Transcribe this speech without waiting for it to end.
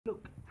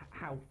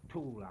how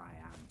tall I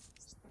am.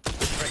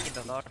 Breaking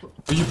the door.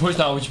 We should push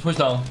now. We should push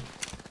now.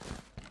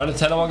 On the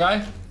 10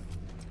 guy.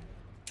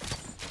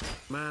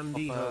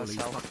 Mande, holy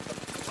fuck.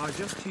 I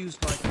just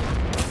used like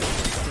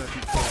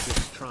 30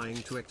 focus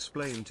trying to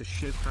explain to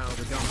Shiv how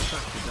the gun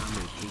factor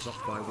damage is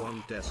off by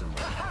 1 decimal.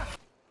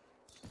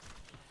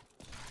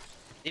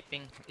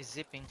 Zipping, is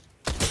zipping.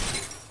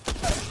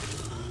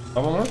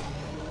 Come on.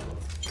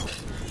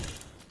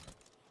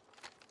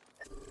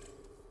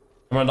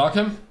 Come on, knock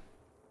him.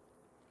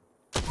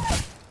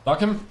 Knock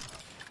him.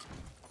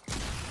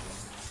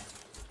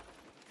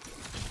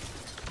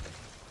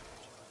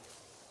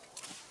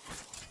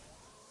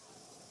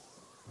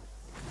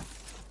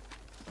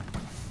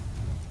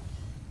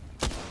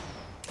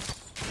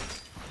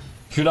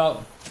 Shoot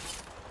out.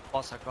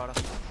 Boss, I got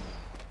him.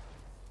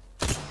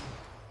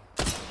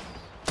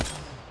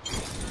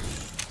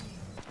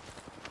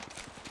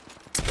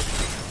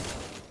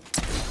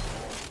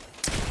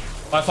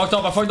 I fucked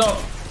up.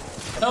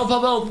 Help,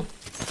 help.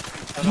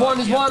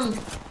 He's one.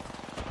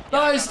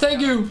 Nice,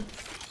 thank you.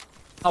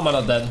 How am I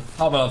not dead?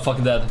 How am I not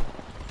fucking dead?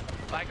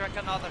 I crack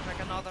another.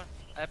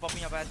 Pop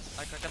me a bed.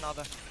 I crack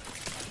another.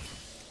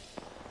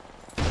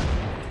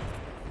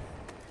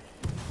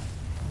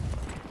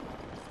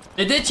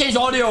 They did change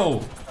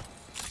audio.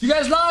 You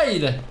guys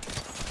lied.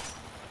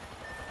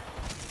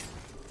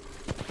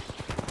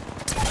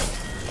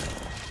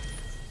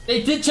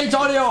 They did change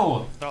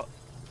audio. No.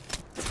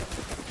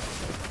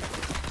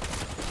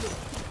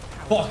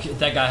 Fuck,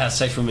 that guy has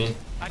sex with me.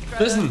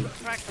 Listen.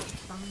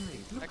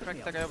 I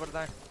cracked the guy over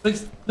there.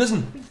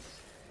 Listen.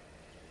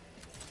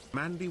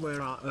 Mande,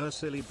 where are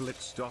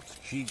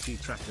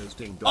sillyblitz.gg trackers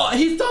ding dong? Oh,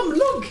 he's dumb,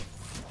 look.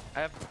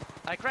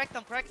 I cracked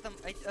them.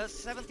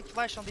 70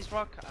 flash on this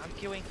rock. I'm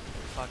queuing.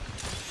 Fuck.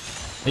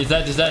 He's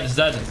dead. Is that?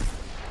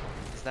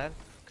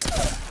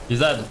 He's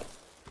dead.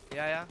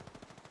 Yeah.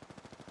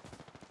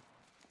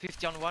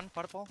 50 on 1,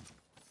 purple.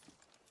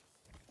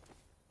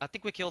 I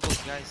think we killed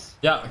those guys.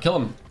 Yeah, kill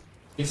him.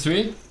 He's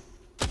 3.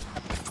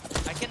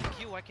 I can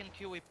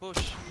queue, we push.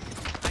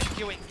 I'm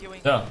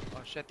queuing. Yeah.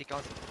 Oh shit, he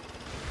can't.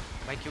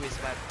 My queue is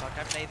bad. Fuck,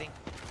 I'm nading.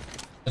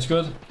 That's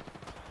good.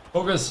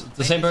 Focus,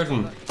 the same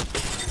person.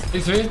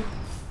 He's 3.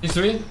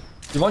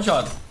 You one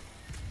shot.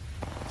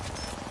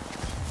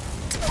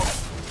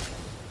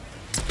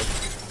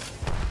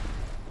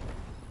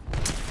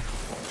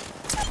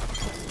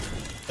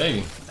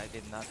 Hey. I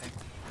did nothing.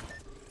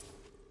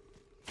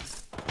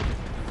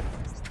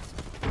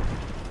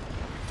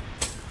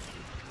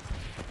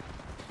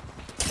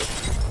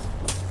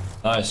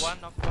 Nice. Knock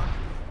one.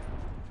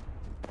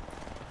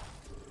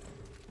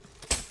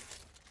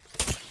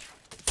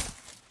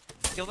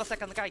 Kill the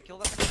second guy.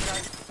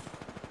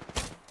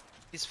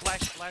 He's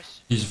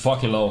flash. He's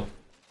fucking low.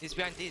 He's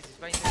behind this.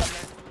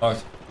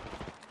 Fucked.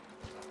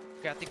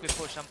 Okay, I think we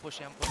push. I'm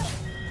pushing.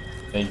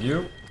 Thank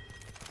you.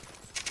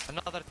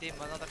 Another team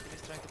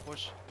is trying to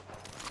push.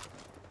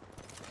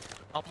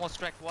 Almost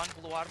cracked one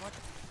blue armor.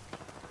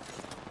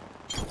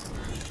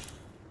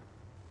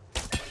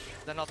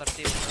 Another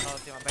team,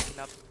 I'm backing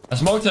up. I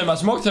smoked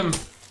him.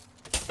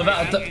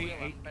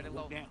 Very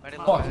low.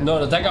 Fuck,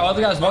 no, that guy,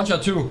 other guy's one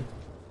shot too.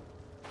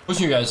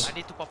 Pushing you guys. I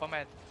need to pop a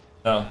med.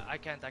 No. I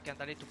can't.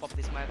 I need to pop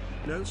this med.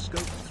 No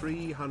scope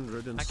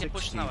 360 I can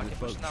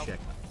push now. check.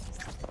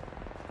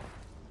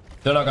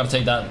 They're not gonna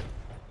take that.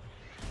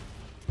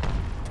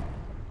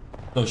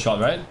 No shot,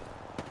 right?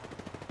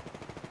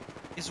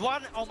 Is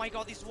one? Oh my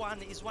god, is one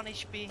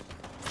HP.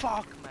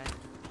 Fuck, man.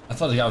 I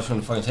thought the guy was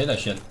gonna fucking take that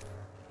shit.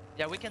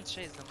 Yeah, we can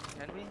chase them,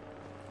 can we?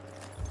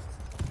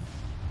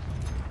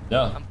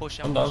 Yeah. I'm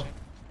pushing. Yeah,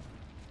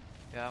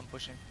 I'm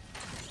pushing.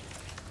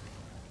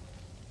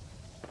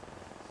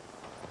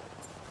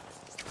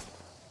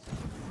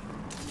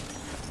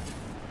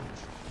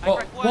 Oh,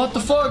 what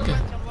the fuck?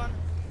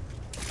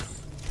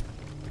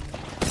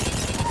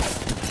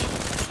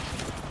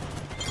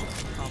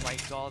 Oh my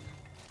god.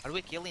 Are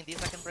we killing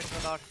this? I can break the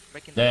door.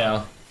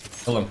 Yeah.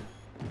 Kill him.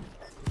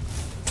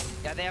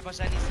 Yeah, they have a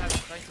shiny side. I'm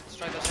trying to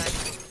destroy the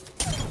shiny.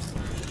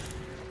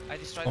 I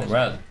destroyed the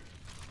red.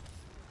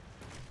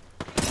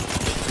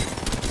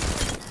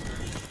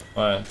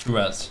 Alright, 2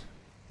 reds.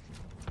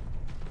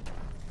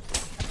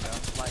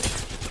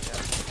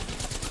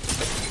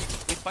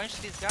 We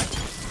punched this guy.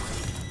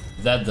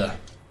 Dead.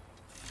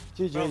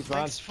 GG's, man.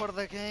 Thanks for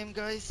the game,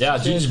 guys. Yeah,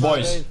 GG's,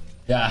 boys.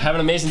 Yeah, have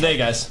an amazing day,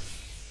 guys.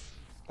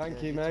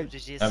 Thank you, mate.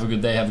 Have a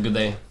good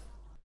day.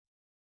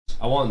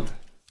 I want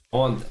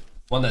one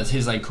that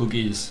tastes like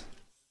cookies.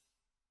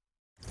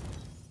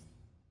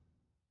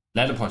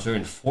 Ladder points are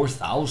in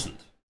 4,000.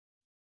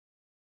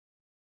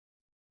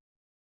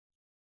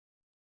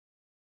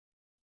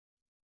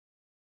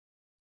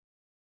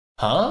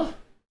 Huh?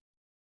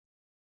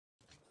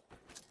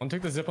 I'll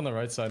take the zip on the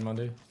right side,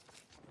 Mande.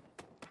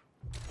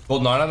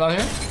 Gold Nana down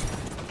here?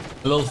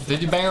 A little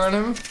 50 banger on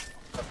him?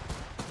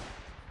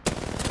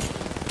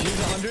 He's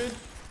 100.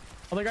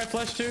 Other guy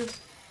flashed too.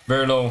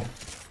 Very low.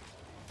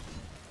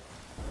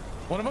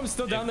 One of them's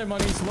still down there,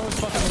 Mande. He's low as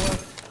fuck on the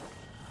left.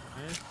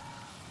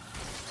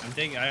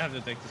 I have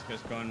to take this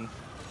guy's gun.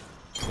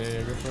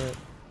 Yeah, go for it.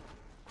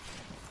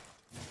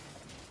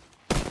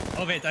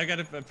 Oh wait, I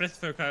gotta press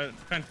for crane.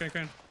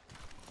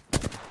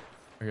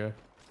 Okay.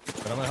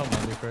 But I'm gonna help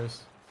Mande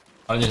first.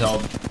 I need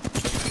help.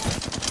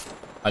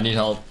 I need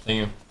help. Thank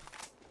you.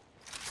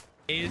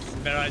 Is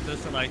where I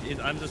just like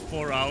I'm just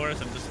 4 hours.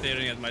 I'm just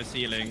staring at my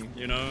ceiling.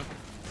 You know?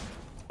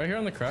 Right here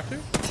on the crafter?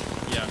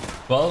 Yeah.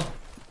 12.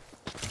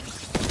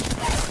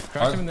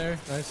 Cracked him in there.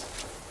 Nice.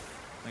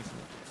 Thanks.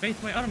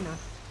 Wait, my armor.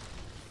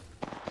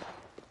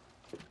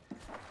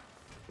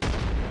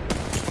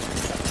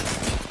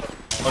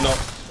 Oh no.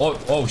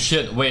 Oh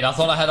shit. Wait, I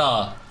thought I had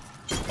a.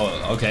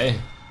 Oh, okay.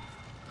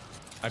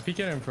 I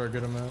peek at him for a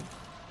good amount.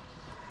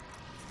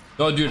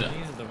 No, dude.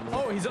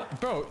 Oh, he's up.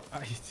 Bro,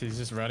 he's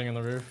just riding on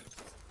the roof.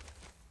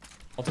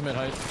 Ultimate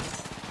height.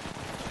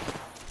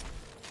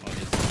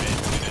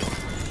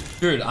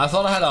 Dude, I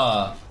thought I had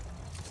a.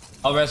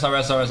 Oh, rest.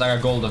 I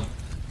got gold.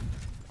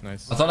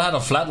 Nice. I thought I had a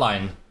flat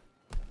line.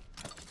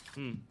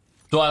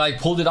 So I like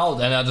pulled it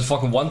out and I just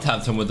fucking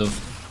one-tapped him with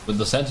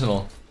the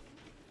sentinel.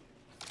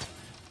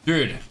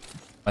 Dude,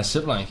 my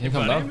zipline, can you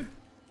come down?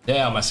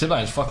 Yeah, my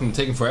zipline is fucking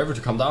taking forever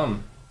to come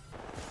down.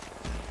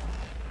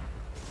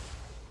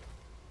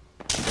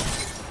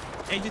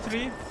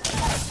 83.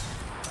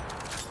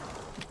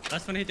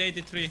 Last one hit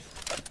 83.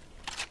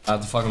 I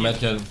have to fucking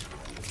medkit.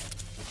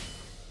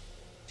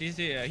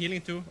 GC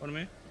healing 2 on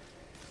me.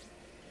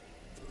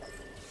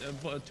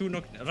 2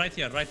 knock right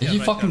here. Is he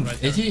fucking?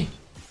 Is he?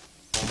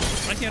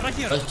 Right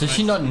here. Does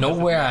she not know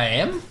where I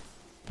am?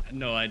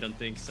 No, I don't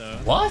think so.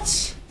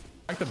 What?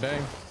 Back the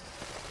bang.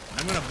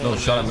 I'm gonna No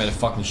shot, I'm getting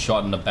fucking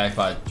shot in the back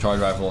by a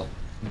charge rifle.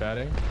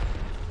 Batting.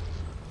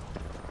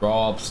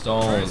 Drop,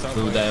 stone,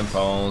 blue damn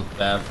phone,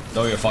 bam.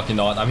 No, you're fucking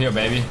not. I'm here,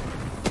 baby.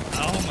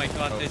 Oh my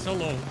god, they're so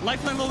low.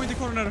 Lifeline low in the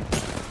corner.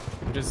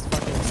 I'm just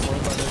fucking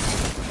spoiled by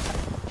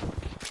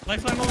this.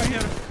 Lifeline low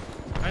here.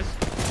 Nice.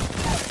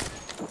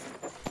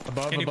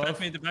 Above, Can you above. pat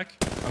me in the back?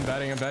 I'm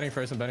batting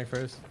first.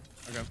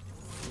 Okay.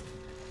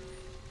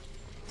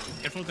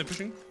 Careful, they're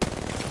pushing.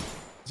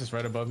 Just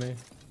right above me.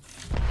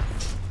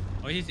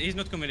 Oh, he's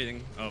not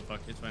committing. Oh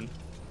fuck, it's fine.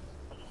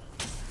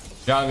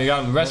 Got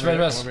him. Rest.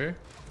 Over here.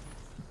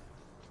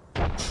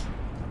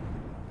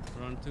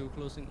 Round 2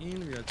 closing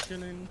in, we are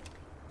chilling.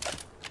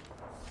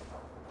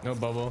 No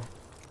bubble.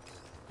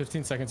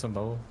 15 seconds on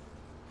bubble.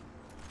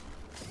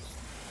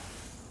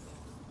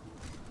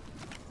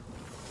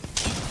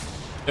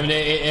 I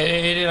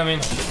mean,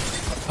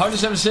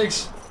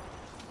 176.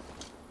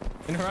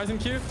 In horizon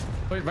cube.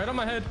 Wait, right on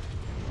my head.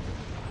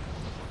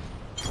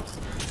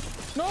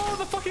 No,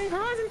 the fucking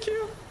horizon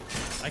cube.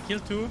 I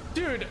killed 2.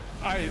 Dude,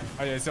 I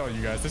saw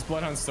you guys. This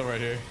bloodhound's still right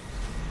here.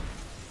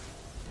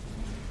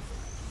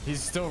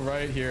 He's still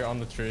right here on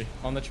the tree.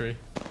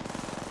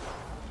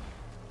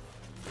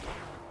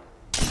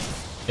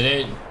 It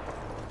ain't.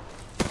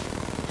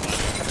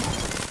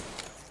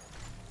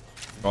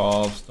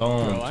 Drop,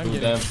 stone, Bro, I'm blue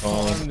getting damn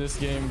phone. farmed this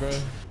game, bro.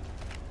 There's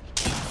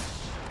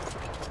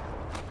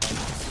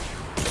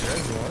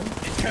one.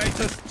 This guy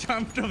just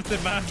jumped off the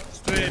map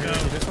straight Here,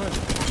 up. this one.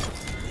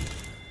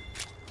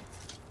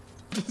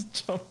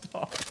 Just jumped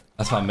off.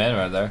 That's my man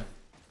right there.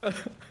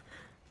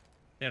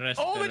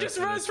 Oh, they just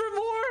res for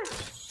more.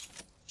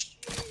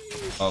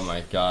 Oh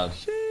my god.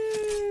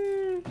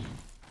 Sheesh.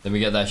 Let me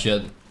get that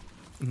shit.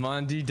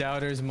 Mande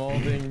doubters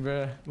molding,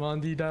 bruh.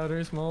 Mande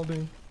doubters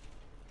molding.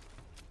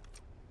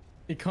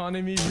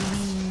 Economy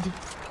ruined.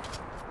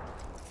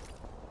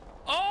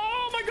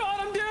 Oh my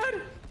god, I'm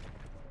dead.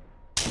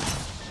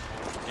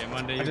 Okay,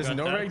 Mande, I you just got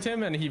no-ranked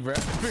him and he Dude,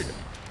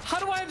 how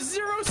do I have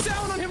 0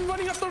 sound on him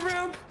running up the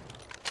ramp?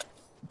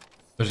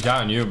 There's a guy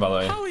on you, by the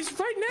way. Oh, he's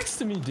right next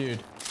to me,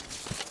 dude.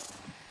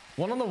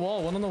 One on the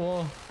wall.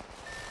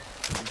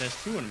 There's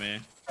 2 on me.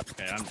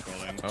 Okay, I'm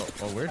trolling.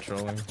 Oh, we're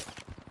trolling.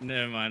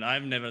 Never mind,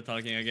 I'm never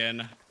talking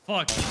again.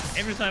 Fuck,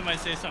 every time I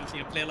say something,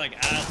 I play like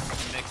ass in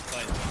the next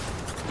fight.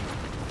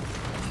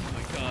 Oh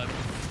my god.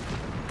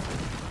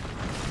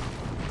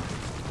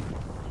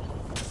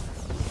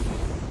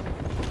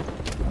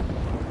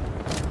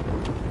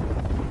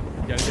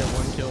 You gotta get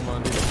 1 kill,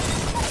 Mande.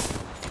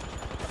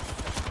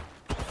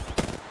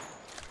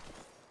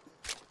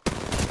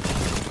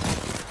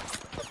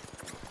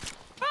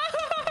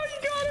 You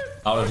got it!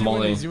 I was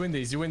mulling. You win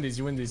these.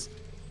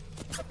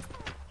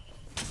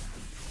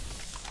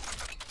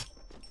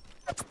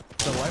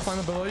 The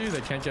lifeline below you,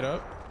 they can't get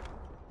up.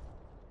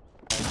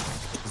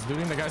 He's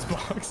looting the guy's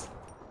box.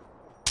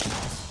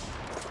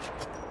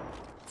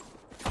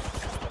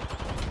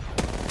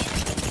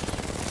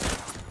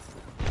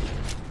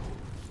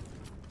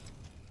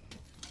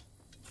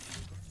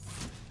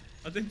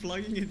 Are they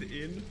plugging it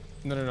in?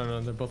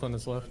 No, they're both on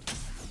his left.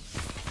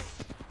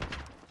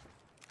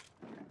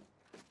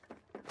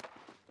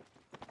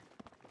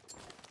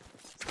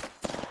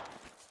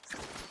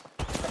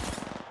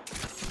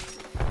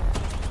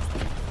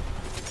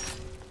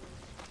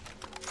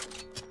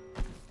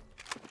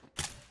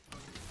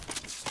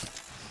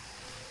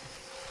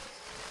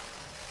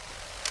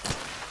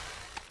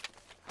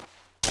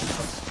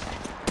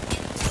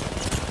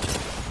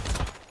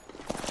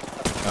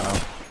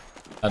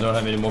 I don't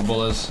have any more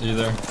bullets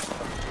either.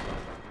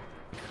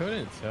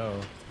 Couldn't tell.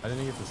 I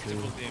didn't get to see.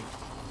 Triple team.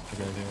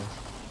 Okay, okay.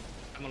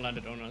 I'm gonna land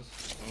it on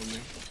us. On me.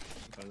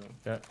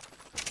 Yeah.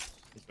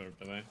 He's got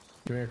ripped away.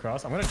 Doing a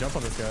cross. I'm gonna jump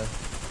on this guy.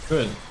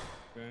 Good.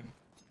 Okay.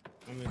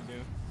 I'm with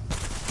you.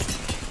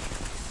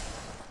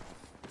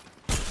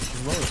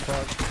 He's low as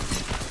fuck.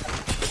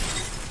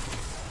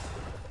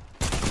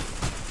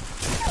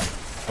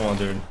 Come on,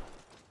 dude.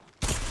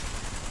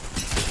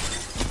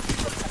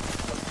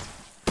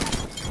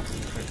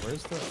 Wait,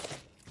 where's the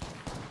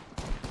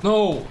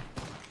No!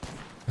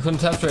 I couldn't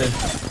tap trade.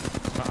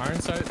 my iron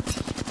sight?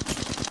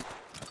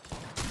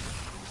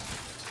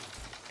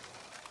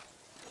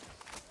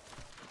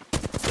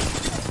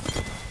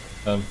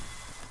 Um,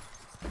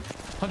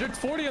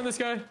 140 on this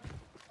guy.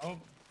 Oh.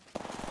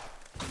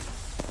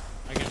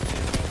 I can see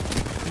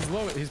it. He's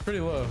low. He's pretty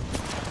low.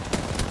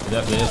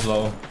 definitely is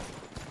low.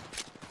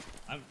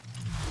 I'm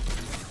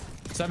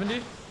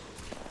 70.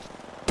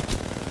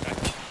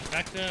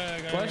 back the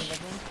guy. Flash.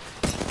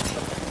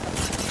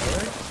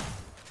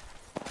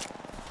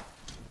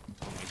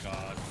 Oh my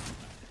god.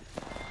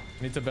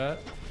 Need to bet.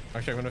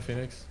 Actually, I'm gonna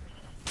Phoenix.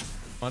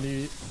 Mande,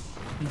 you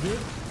good?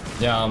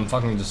 Yeah, I'm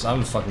fucking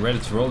ready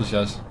to roll these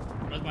guys.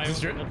 That's my Is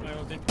ult. your- That's my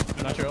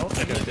ult. Not your ult?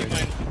 I'm Okay, ulting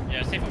okay. mine.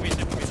 Yeah, safe for me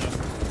though.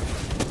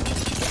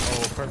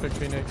 Oh, perfect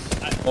Phoenix.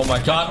 Oh my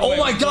god, oh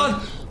my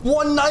god!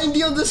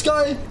 190 on this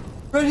guy!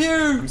 Right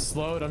here! I'm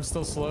slowed. I'm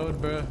still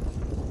slowed, bro.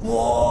 What?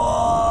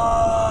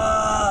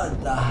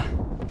 I'm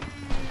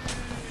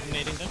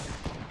nading them.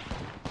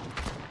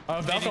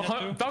 Valko, that too?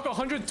 Valko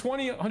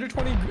 120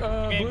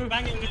 Okay, blue.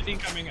 banging nade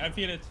incoming. I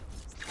feel it.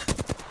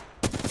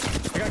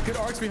 I got good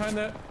arcs behind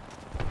that.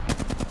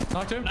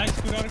 Knocked him. Nice,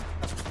 good arc.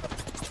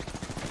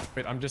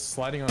 Wait, I'm just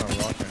sliding on a rock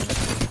right now.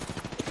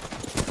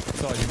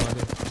 That's all you,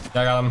 Mande.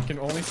 Yeah, I got him. I can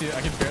only see it.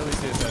 I can barely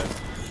see his head.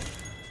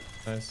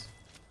 Nice.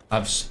 I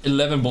have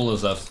 11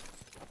 bullets left.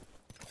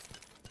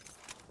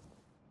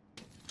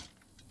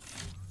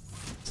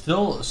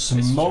 Still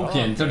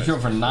smoking. 30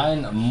 for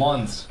 9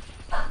 months.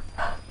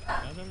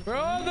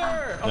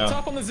 Brother! Up Yeah.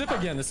 top on the zip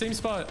again. The same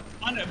spot.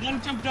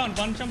 One jump down.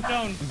 One jump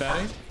down. I'm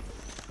batting.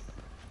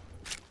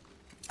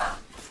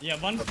 Yeah,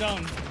 one's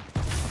down.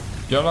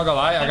 Yo, I'm not gonna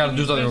lie, I gotta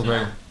do something real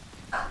quick.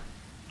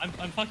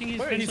 I'm fucking his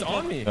Wait, friends. he's on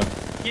on top. me.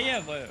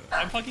 Yeah, but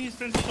I'm fucking his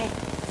friends on top.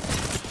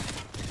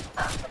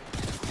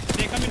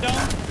 They're coming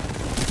down.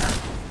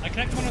 I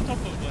cracked one on top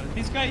of one.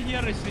 This guy here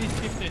is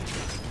 350.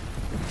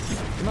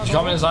 He's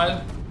coming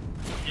inside.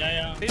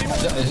 Yeah.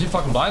 Is he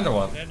fucking blind or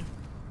what? Dead.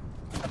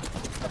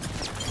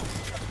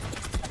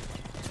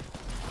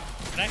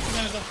 Cracked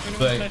him on top.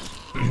 Like-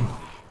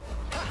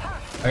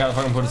 I gotta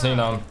fucking put a thing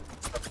down.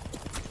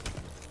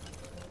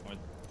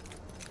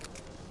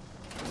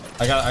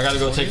 I gotta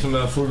go take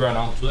some food right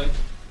now.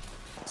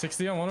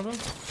 60 on one of them.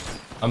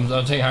 I'm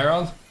taking high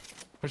ground.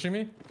 Pushing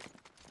me.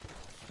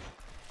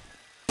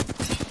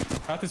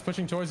 Path is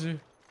pushing towards you.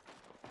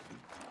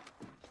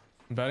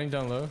 I'm batting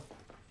down low.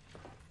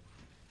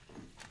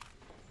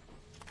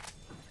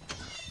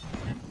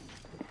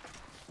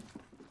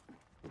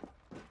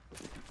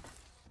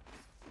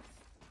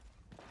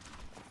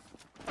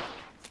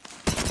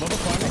 Level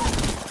climbing.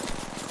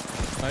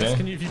 Nice. Okay.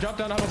 Can you, if you drop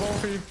down, I have a ball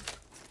for you.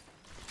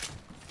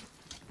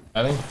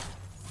 I think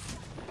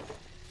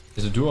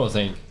it's a duo, I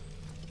think.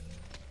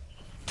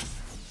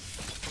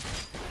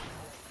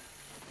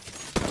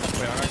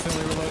 Wait, I'm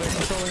accidentally reloading.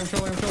 I'm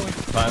trolling.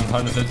 Fine,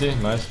 150,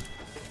 nice.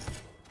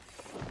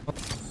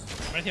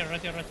 Right here.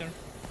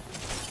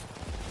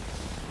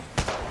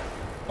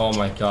 Oh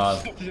my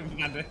god.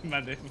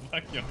 Mande,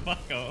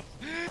 fuck off.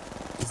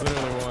 It's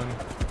literally one.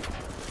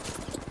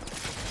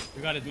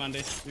 You got it,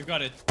 Mande. You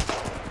got it.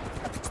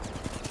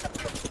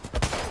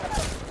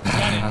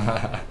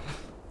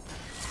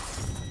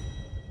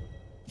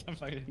 I'm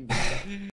fucking